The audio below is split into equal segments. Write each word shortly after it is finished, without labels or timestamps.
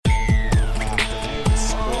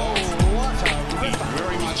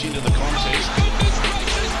much into the contest.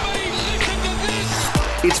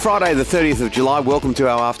 It's Friday the 30th of July. Welcome to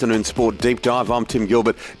our afternoon sport deep dive. I'm Tim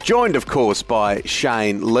Gilbert, joined of course by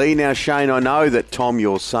Shane Lee. Now Shane, I know that Tom,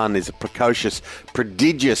 your son, is a precocious,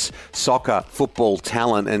 prodigious soccer football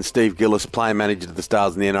talent, and Steve Gillis, player manager to the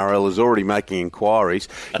Stars in the NRL, is already making inquiries.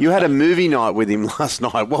 You had a movie night with him last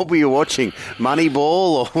night. What were you watching?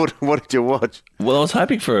 Moneyball, or what did you watch? Well, I was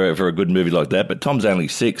hoping for a good movie like that, but Tom's only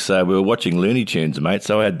 6, so we were watching Looney Tunes, mate.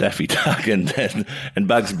 So I had Daffy Duck and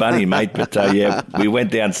Bugs Bunny, mate. But yeah, we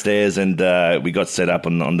went downstairs and we got set up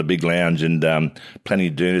on the big lounge and plenty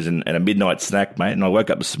of dinners and a midnight snack, mate. And I woke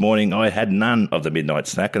up this morning, I had none of the midnight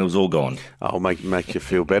snack and it was all gone. Oh, make you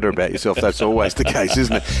feel better about yourself. That's always the case,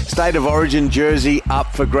 isn't it? State of Origin jersey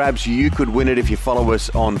up for grabs. You could win it if you follow us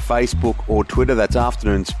on Facebook or Twitter. That's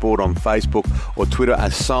Afternoon Sport on Facebook or Twitter. A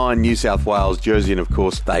signed New South Wales jersey, and of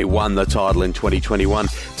course they won the title in 2021.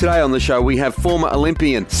 Today on the show we have former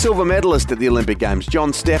Olympian, silver medalist at the Olympic Games,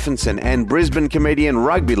 John Steffensen, and Brisbane comedian,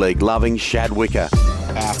 rugby league loving Shad Wicker.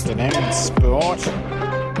 Afternoon Sport.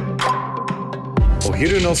 O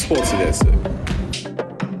Hiruno Sports Desu.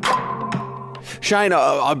 Shane,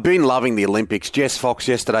 I've been loving the Olympics. Jess Fox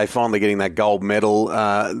yesterday finally getting that gold medal.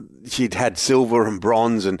 She'd had silver and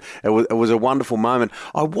bronze, and it was a wonderful moment.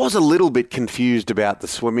 I was a little bit confused about the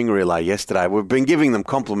swimming relay yesterday. We've been giving them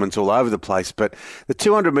compliments all over the place, but the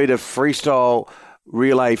 200-metre freestyle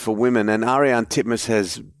relay for women, and Ariane Titmus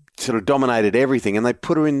has sort of dominated everything, and they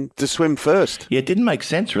put her in to swim first. Yeah, it didn't make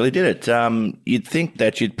sense, really, did it? You'd think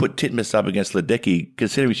that you'd put Titmus up against Ledecky,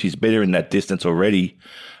 considering she's better in that distance already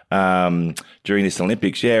during this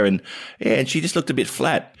Olympics, and she just looked a bit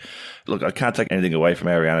flat. Look, I can't take anything away from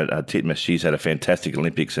Ariane Titmus. She's had a fantastic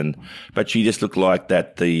Olympics, but she just looked like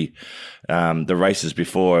that the races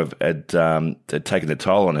before had taken the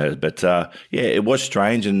toll on her. But it was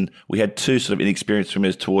strange, and we had two sort of inexperienced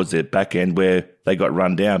swimmers towards the back end where they got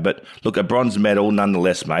run down. But look, a bronze medal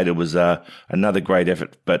nonetheless, mate. It was another great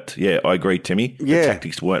effort. But yeah, I agree, Timmy. The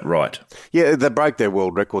tactics weren't right. Yeah, they broke their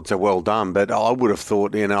world record, so well done. But I would have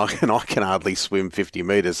thought, and I can hardly swim 50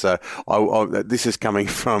 metres, so this is coming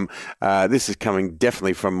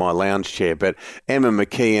definitely from my lounge chair. But Emma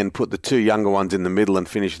McKeon put the two younger ones in the middle and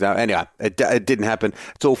finished that. Anyway, it didn't happen.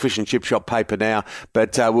 It's all fish and chip shop paper now.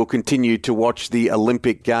 But we'll continue to watch the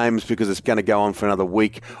Olympic Games because it's going to go on for another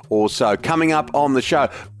week or so. Coming up on the show,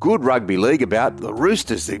 good rugby league about the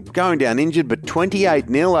Roosters. They're going down injured, but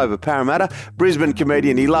 28-0 over Parramatta. Brisbane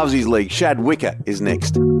comedian, he loves his league, Shad Wicker, is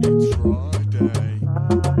next. It's Friday.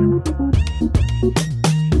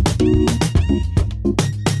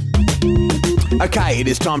 Okay, it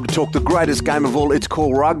is time to talk the greatest game of all. It's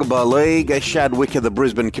called Rugby League. Shad Wicker, the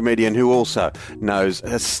Brisbane comedian, who also knows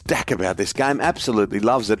a stack about this game, absolutely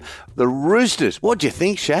loves it. The Roosters. What do you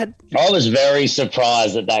think, Shad? I was very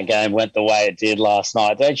surprised that game went the way it did last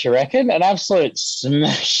night, don't you reckon? An absolute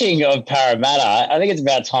smashing of Parramatta. I think it's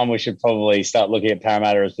about time we should probably start looking at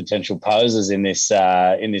Parramatta as potential posers in this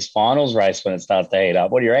finals race when it starts to heat up.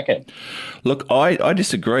 What do you reckon? Look, I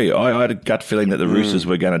disagree. I had a gut feeling that the Roosters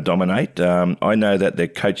were going to dominate. I know that their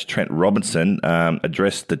coach, Trent Robinson,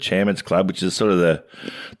 addressed the Chairman's Club, which is sort of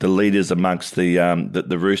the leaders amongst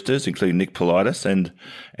the Roosters, including Nick Politis, and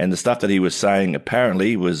the stuff that he was saying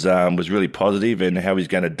apparently was really positive, and how he's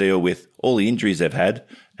going to deal with all the injuries they've had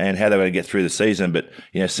and how they're going to get through the season. But,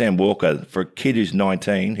 Sam Walker, for a kid who's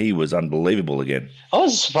 19, he was unbelievable again. I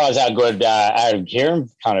was surprised how good Adam Kieran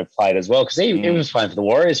kind of played as well, because he was playing for the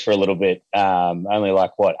Warriors for a little bit, only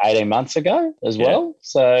 18 months ago as well.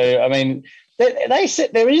 So, I mean, they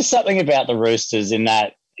said there is something about the Roosters in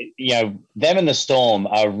that, them and the Storm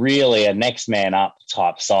are really a next man up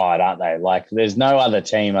type side, aren't they? Like, there's no other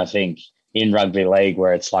team, I think, in rugby league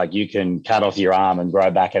where it's like you can cut off your arm and grow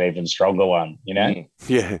back an even stronger one,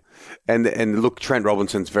 Yeah. And look, Trent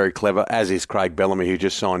Robinson's very clever, as is Craig Bellamy, who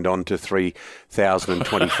just signed on to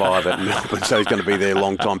 3,025 at Melbourne, so he's going to be there a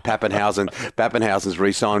long time. Pappenhausen's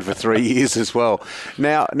re-signed for 3 years as well.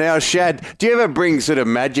 Now, Shad, do you ever bring sort of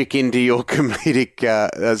magic into your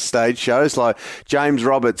comedic stage shows? Like James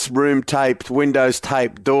Roberts, room taped, windows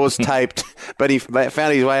taped, doors taped, but he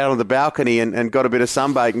found his way out on the balcony and got a bit of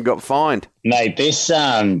sunbake and got fined. Mate, this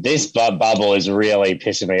bubble is really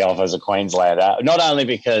pissing me off as a Queenslander. Not only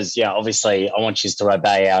because, obviously I want you to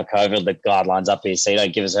obey our COVID guidelines up here so you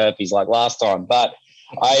don't give us herpes like last time, but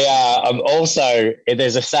I'm also,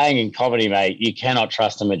 there's a saying in comedy, mate, you cannot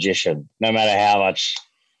trust a magician, no matter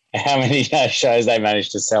how many shows they manage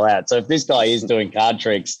to sell out. So if this guy is doing card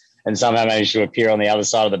tricks and somehow managed to appear on the other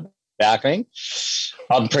side of the balcony,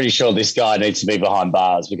 I'm pretty sure this guy needs to be behind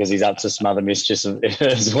bars because he's up to some other mischief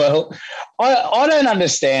as well. I don't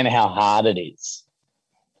understand how hard it is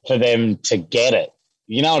for them to get it.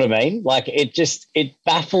 You know what I mean? Like it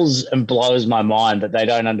baffles and blows my mind that they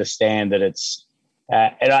don't understand that it's.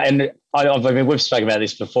 We've spoken about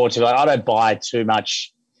this before too. Like, I don't buy too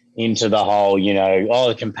much into the whole,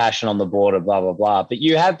 the compassion on the border, blah blah blah. But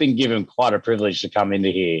you have been given quite a privilege to come into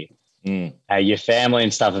here. Your family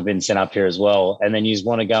and stuff have been sent up here as well, and then you just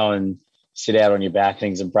want to go and sit out on your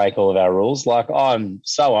balconies and break all of our rules. Like, I'm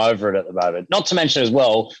so over it at the moment. Not to mention as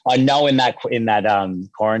well, I know in that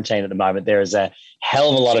quarantine at the moment there is a hell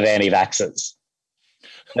of a lot of anti-vaxxers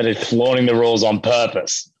that are flaunting the rules on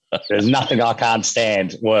purpose. There's nothing I can't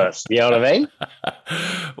stand worse. You know what I mean?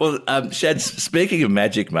 Well, Shad, speaking of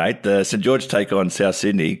magic, mate, the St George take on South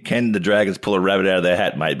Sydney. Can the Dragons pull a rabbit out of their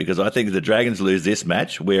hat, mate? Because I think if the Dragons lose this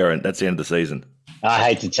match, that's the end of the season. I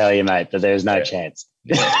hate to tell you, mate, but there's no chance.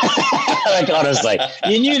 Like, honestly,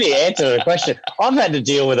 you knew the answer to the question. I've had to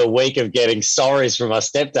deal with a week of getting sorries from my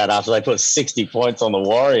stepdad after they put 60 points on the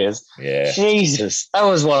Warriors. Yeah. Jesus, that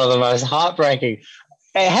was one of the most heartbreaking.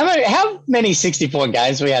 Hey, how many 60-point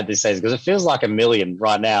games we had this season? Because it feels like a million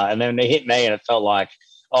right now. And then they hit me and it felt like,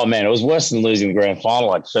 oh, man, it was worse than losing the grand final,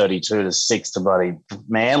 like 32-6 to bloody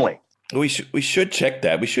Manly. We should check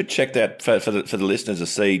that. We should check that for the listeners to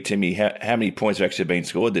see, Timmy, how many points have actually been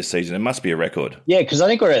scored this season. It must be a record. Yeah, because I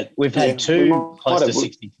think we've had two close to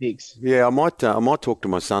 66. Yeah, I might talk to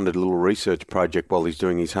my son at a little research project while he's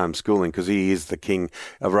doing his homeschooling, because he is the king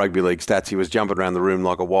of rugby league stats. He was jumping around the room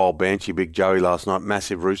like a wild banshee, Big Joey last night,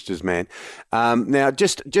 massive Roosters man. Now,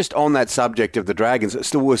 just on that subject of the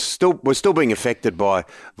Dragons, we're still being affected by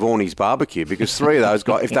Vorney's barbecue, because three of those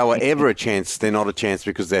guys, if they were ever a chance, they're not a chance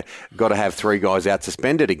because they're got to have three guys out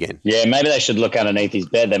suspended again. Yeah, maybe they should look underneath his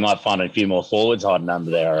bed. They might find a few more forwards hiding under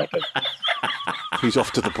there, I reckon. He's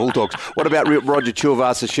off to the Bulldogs. What about Roger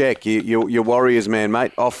Tuivasa-Sheck, your Warriors man,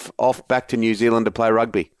 mate? Off back to New Zealand to play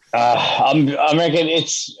rugby. I reckon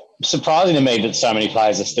it's surprising to me that so many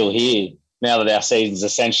players are still here now that our season's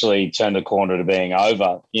essentially turned a corner to being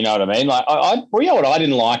over. You know what I mean? Like, you know what I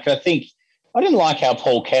didn't like? I didn't like how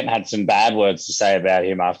Paul Kent had some bad words to say about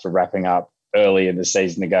him after wrapping up early in the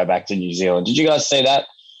season to go back to New Zealand. Did you guys see that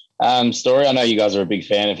story? I know you guys are a big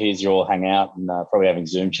fan of his. You all hang out and probably having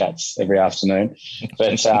Zoom chats every afternoon.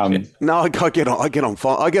 But no, I get on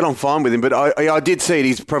fine with him. But I did see it.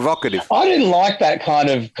 He's provocative. I didn't like that kind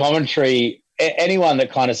of commentary. Anyone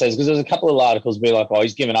that kind of says, because there's a couple of articles be like, oh,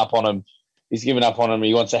 he's given up on him. He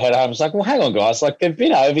wants to head home. It's like, well, hang on, guys. Like, they've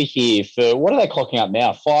been over here for, what are they clocking up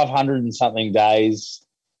now? 500 and something days.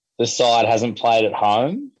 The side hasn't played at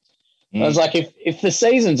home. I was like, if the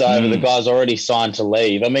season's over, the guy's already signed to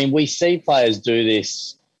leave. I mean, we see players do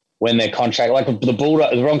this when their contract, like the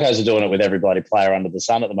Broncos are doing it with every bloody player under the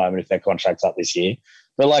sun at the moment if their contract's up this year.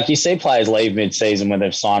 But, like, you see players leave mid-season when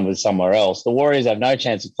they've signed with somewhere else. The Warriors have no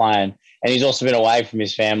chance of playing, and he's also been away from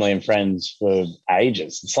his family and friends for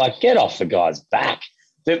ages. It's like, get off the guy's back.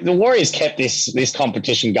 The Warriors kept this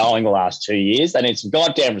competition going the last 2 years. They need some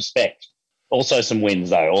goddamn respect. Also some wins,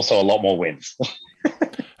 though. Also a lot more wins.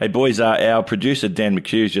 Hey, boys, our producer, Dan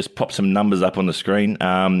McHughes, just popped some numbers up on the screen.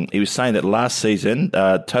 He was saying that last season,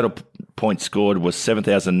 total points scored was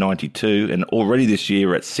 7,092, and already this year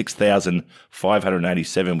we're at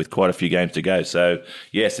 6,587 with quite a few games to go. So,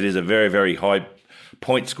 yes, it is a very, very high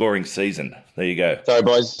point-scoring season. There you go. Sorry,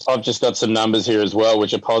 boys. I've just got some numbers here as well,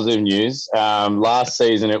 which are positive news. Last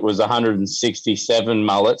season, it was 167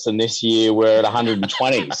 mullets, and this year we're at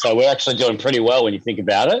 120. So we're actually doing pretty well when you think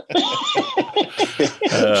about it.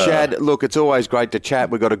 Shad, look, it's always great to chat.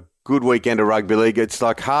 We've got a good weekend of rugby league. It's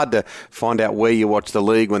like hard to find out where you watch the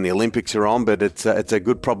league when the Olympics are on, but it's a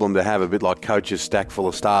good problem to have, a bit like coaches stacked full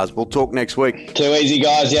of stars. We'll talk next week. Too easy,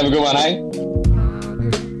 guys. You have a good one, eh?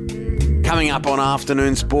 Coming up on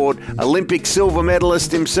Afternoon Sport, Olympic silver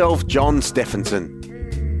medalist himself, John Stephenson.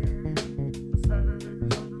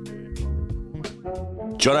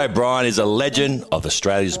 John O'Brien is a legend of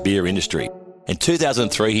Australia's beer industry. In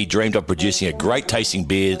 2003, he dreamed of producing a great tasting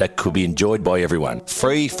beer that could be enjoyed by everyone,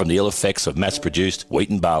 free from the ill effects of mass-produced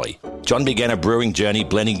wheat and barley. John began a brewing journey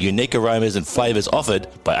blending unique aromas and flavours offered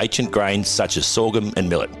by ancient grains such as sorghum and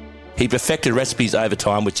millet. He perfected recipes over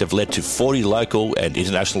time which have led to 40 local and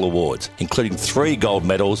international awards, including 3 gold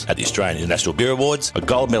medals at the Australian International Beer Awards, a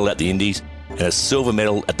gold medal at the Indies, and a silver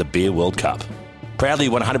medal at the Beer World Cup. Proudly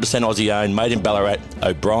 100% Aussie-owned, made in Ballarat,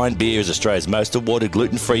 O'Brien Beer is Australia's most awarded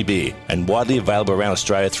gluten-free beer and widely available around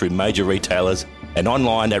Australia through major retailers and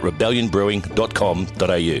online at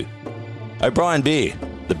rebellionbrewing.com.au. O'Brien Beer,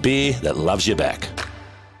 the beer that loves you back.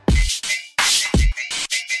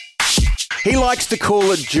 He likes to call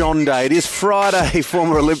it John Day. It is Friday.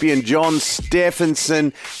 Former Olympian John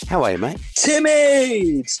Stephenson. How are you, mate?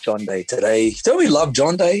 Timmy! It's John Day today. Don't we love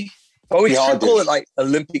John Day? Oh, we should call it like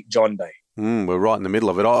Olympic John Day. We're right in the middle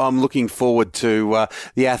of it. I'm looking forward to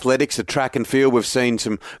the athletics, the track and field. We've seen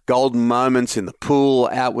some golden moments in the pool,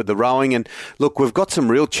 out with the rowing. And look, we've got some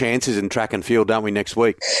real chances in track and field, don't we, next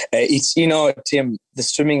week? Tim, the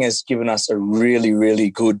swimming has given us a really, really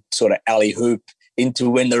good sort of alley-hoop into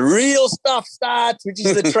when the real stuff starts, which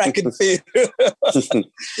is the track and field.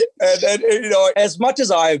 and as much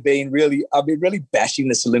as I've been really bashing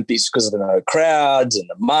this Olympics because of the crowds and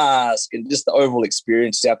the mask and just the overall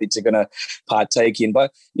experience athletes are going to partake in.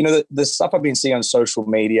 But, the stuff I've been seeing on social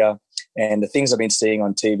media and the things I've been seeing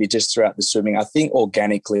on TV just throughout the swimming, I think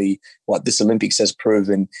organically what this Olympics has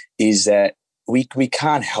proven is that we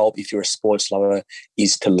can't help, if you're a sports lover,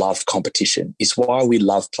 is to love competition. It's why we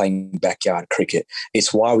love playing backyard cricket.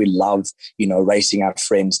 It's why we love, racing our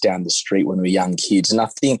friends down the street when we're young kids. And I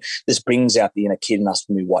think this brings out the inner kid in us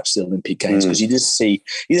when we watch the Olympic Games, because you just see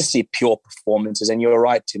pure performances. And you're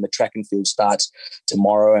right, Tim, the track and field starts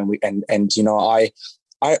tomorrow,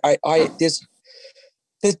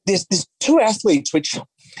 there's two athletes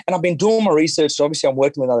and I've been doing my research. So obviously I'm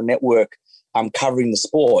working with another network covering the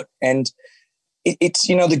sport, and it's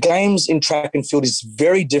the games in track and field is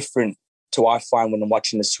very different to, I find, when I'm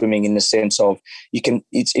watching the swimming, in the sense of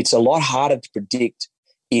it's a lot harder to predict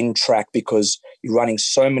in track because you're running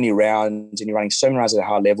so many rounds and you're running so many rounds at a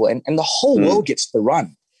high level, and the whole world gets the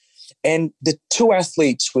run. And the two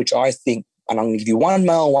athletes which I think, and I'm going to give you one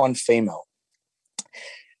male, one female,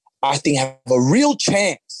 I think have a real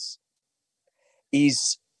chance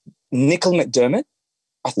is Nicola McDermott.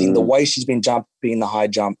 I think the way she's been jumping in the high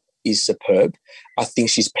jump is superb. I think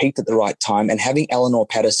she's peaked at the right time, and having Eleanor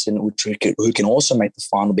Patterson, who can also make the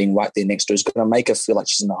final, being right there next to her, is going to make her feel like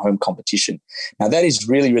she's in a home competition. Now, that is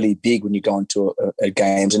really, really big when you go into a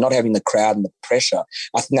games, and not having the crowd and the pressure.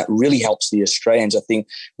 I think that really helps the Australians. I think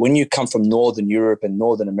when you come from Northern Europe and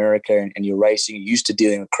Northern America and you're racing, you're used to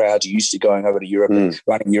dealing with crowds, you're used to going over to Europe and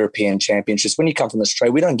running European championships. When you come from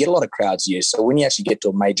Australia, we don't get a lot of crowds here. So when you actually get to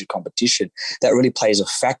a major competition, that really plays a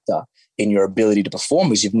factor in your ability to perform,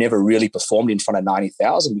 because you've never really performed in front of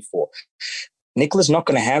 90,000 before. Nicola's not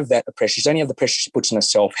going to have that pressure. She's only have the pressure she puts on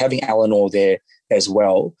herself. Having Eleanor there as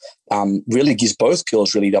well really gives both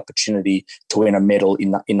girls really the opportunity to win a medal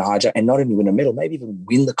in the high jump, and not only win a medal, maybe even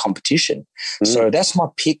win the competition. So that's my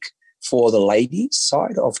pick for the ladies'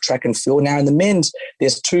 side of track and field. Now, in the men's,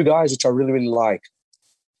 there's two guys which I really, really like.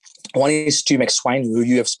 One is Stu McSwain, who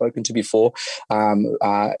you have spoken to before, and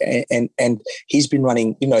he's been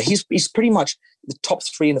running. He's pretty much the top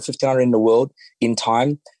three in the 1500 in the world in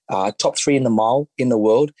time, top three in the mile in the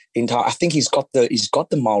world in time. I think he's got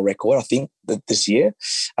the mile record, I think, this year.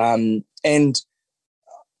 And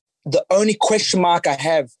the only question mark I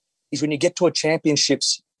have is when you get to a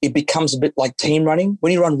championships, it becomes a bit like team running.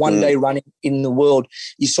 When you run one day running in the world,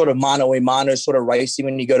 you sort of mano a mano sort of racing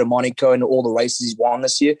when you go to Monaco and all the races he's won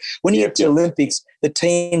this year. When you get to the Olympics, the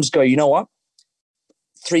teams go, you know what?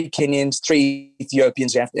 3 Kenyans, 3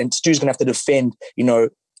 Ethiopians, and Stu's going to have to defend,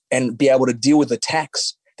 and be able to deal with the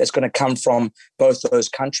tax that's going to come from both those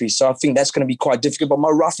countries. So I think that's going to be quite difficult. But my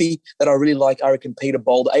roughie that I really like, I reckon Peter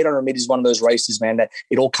Bold, 800 metres is one of those races, man, that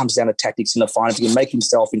it all comes down to tactics in the final. If he can make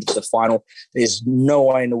himself into the final, there's no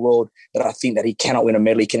way in the world that I think that he cannot win a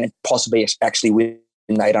medal. He can possibly actually win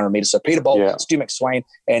in the 800 metres. So Peter Bolt, Stu McSwain,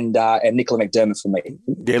 and Nicola McDermott for me.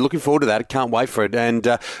 Yeah, looking forward to that. Can't wait for it. And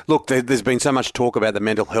look, there's been so much talk about the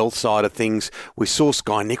mental health side of things. We saw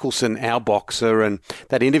Sky Nicholson, our boxer, and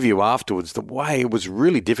that interview afterwards, the way it was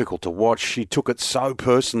really difficult to watch. She took it so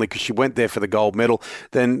personally because she went there for the gold medal.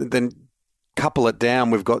 Then couple it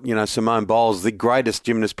down, we've got, Simone Biles, the greatest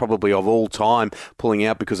gymnast probably of all time, pulling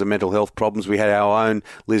out because of mental health problems. We had our own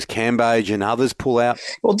Liz Cambage and others pull out.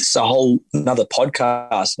 Well, this is a whole another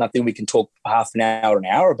podcast, and I think we can talk half an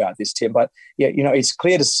hour about this, Tim. But yeah, it's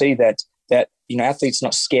clear to see that athletes are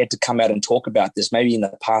not scared to come out and talk about this. Maybe in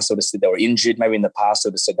the past they would have said they were injured. Maybe in the past they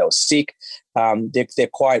would have said they were sick. They're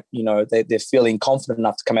quite, they're feeling confident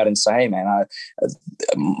enough to come out and say, hey, man,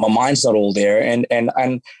 my mind's not all there. And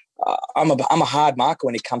I'm a hard marker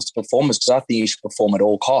when it comes to performance, because I think you should perform at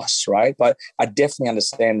all costs, right? But I definitely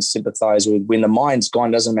understand and sympathise with when the mind's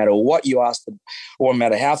gone. Doesn't matter what you ask for, or no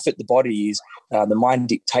matter how fit the body is, the mind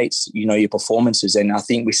dictates, your performances. And I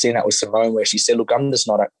think we've seen that with Simone, where she said, "Look, I'm just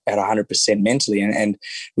not at 100% mentally." And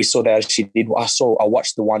we saw that as she did. I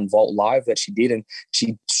watched the 1 vault live that she did, and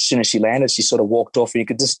as soon as she landed, she sort of walked off, and you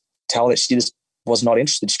could just tell that she just was not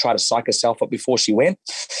interested. She tried to psych herself up before she went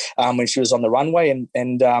when she was on the runway, and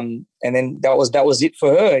then that was it for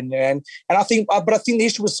her. And I think, but I think the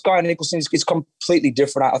issue with Sky Nicholson is completely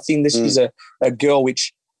different. I think this is a girl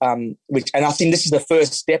which, and I think this is the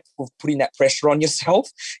first step of putting that pressure on yourself,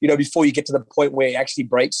 before you get to the point where it actually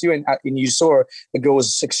breaks you. And you saw the girl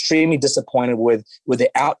was extremely disappointed with the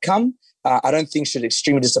outcome. I don't think she was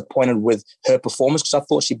extremely disappointed with her performance, because I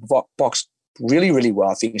thought she boxed really, really well.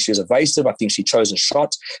 I think she was evasive. I think she chose her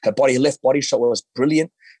shots. Her left body shot was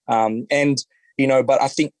brilliant. But I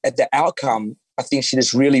think at the outcome, I think she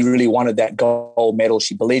just really, really wanted that gold medal.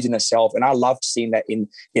 She believed in herself. And I loved seeing that in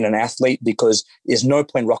an athlete, because there's no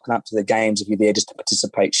point rocking up to the games if you're there just to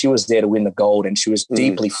participate. She was there to win the gold, and she was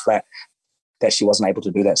deeply flat that she wasn't able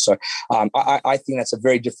to do that. So I think that's a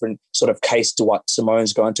very different sort of case to what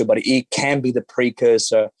Simone's going to, but it can be the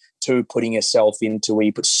precursor to putting yourself into where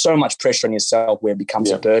you put so much pressure on yourself where it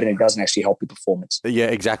becomes a burden. It doesn't actually help your performance. Yeah,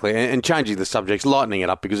 exactly. And changing the subjects, lightening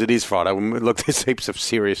it up, because it is Friday. Look, there's heaps of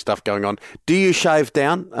serious stuff going on. Do you shave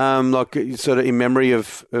down, sort of in memory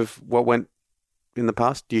of what went in the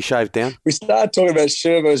past? Do you shave down? We started talking about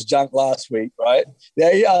Shervo's junk last week, right?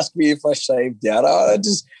 Now he asked me if I shaved down. I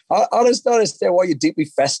just don't understand why you're deeply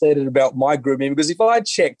fascinated about my grooming, because if I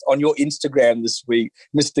checked on your Instagram this week,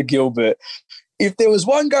 Mr. Gilbert, if there was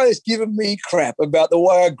one guy that's giving me crap about the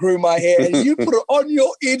way I grew my hair, and you put it on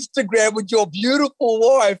your Instagram with your beautiful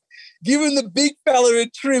wife, giving the big fella a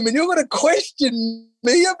trim, and you're going to question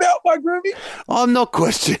me about my grooming? I'm not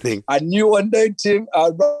questioning. I knew one day, Tim,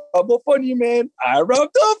 I'd rub off on you, man. I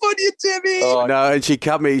rubbed off on you, Timmy. Oh, no, and she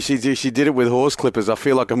cut me. She did it with horse clippers. I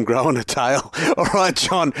feel like I'm growing a tail. All right,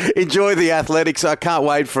 John, enjoy the athletics. I can't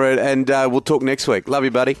wait for it, and we'll talk next week. Love you,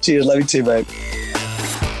 buddy. Cheers. Love you too, mate.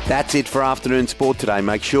 That's it for Afternoon Sport today.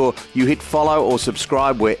 Make sure you hit follow or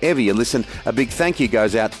subscribe wherever you listen. A big thank you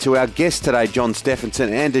goes out to our guests today, John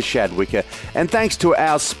Stephenson and to Shad Wicker. And thanks to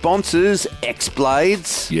our sponsors,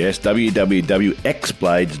 X-Blades. Yes,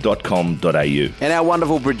 www.xblades.com.au. And our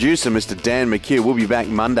wonderful producer, Mr. Dan McHugh. We'll be back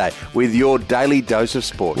Monday with your daily dose of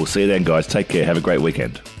sport. We'll see you then, guys. Take care. Have a great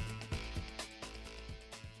weekend.